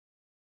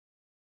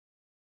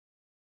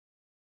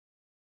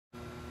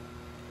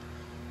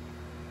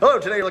Hello,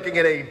 today you're looking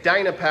at a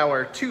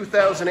Dynapower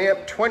 2000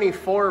 amp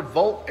 24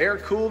 volt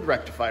air-cooled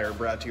rectifier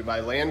brought to you by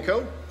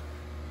Lanco.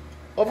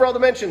 Overall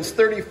dimensions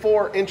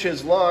 34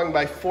 inches long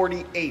by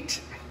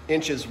 48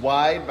 inches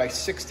wide by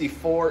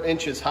 64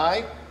 inches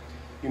high.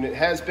 Unit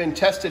has been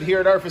tested here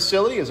at our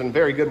facility, is in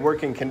very good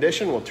working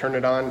condition. We'll turn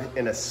it on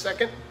in a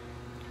second.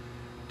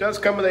 Does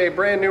come with a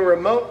brand new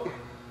remote.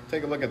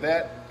 Take a look at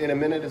that in a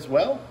minute as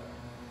well.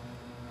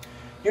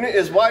 Unit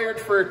is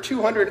wired for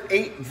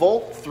 208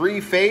 volt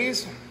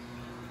 3-phase.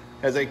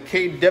 Has a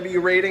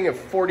kW rating of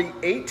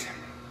 48.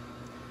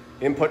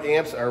 Input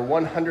amps are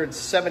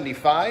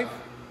 175.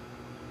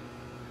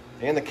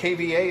 And the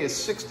kVA is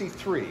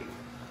 63.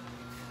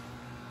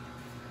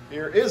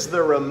 Here is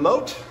the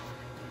remote.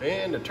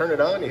 And to turn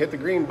it on, you hit the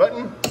green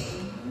button.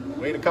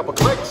 Wait a couple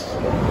clicks.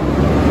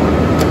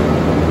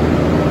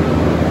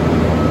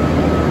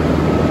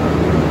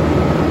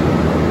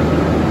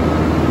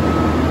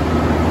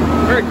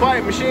 Very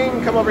quiet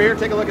machine. Come over here,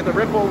 take a look at the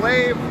ripple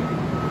wave.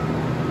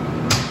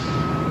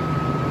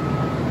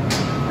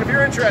 If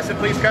you're interested,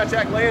 please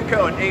contact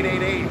Lanco at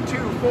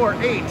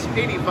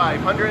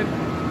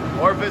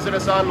 888-248-8500 or visit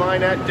us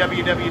online at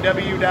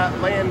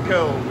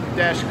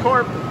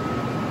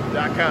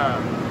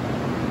www.lanco-corp.com.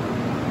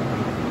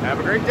 Have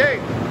a great day.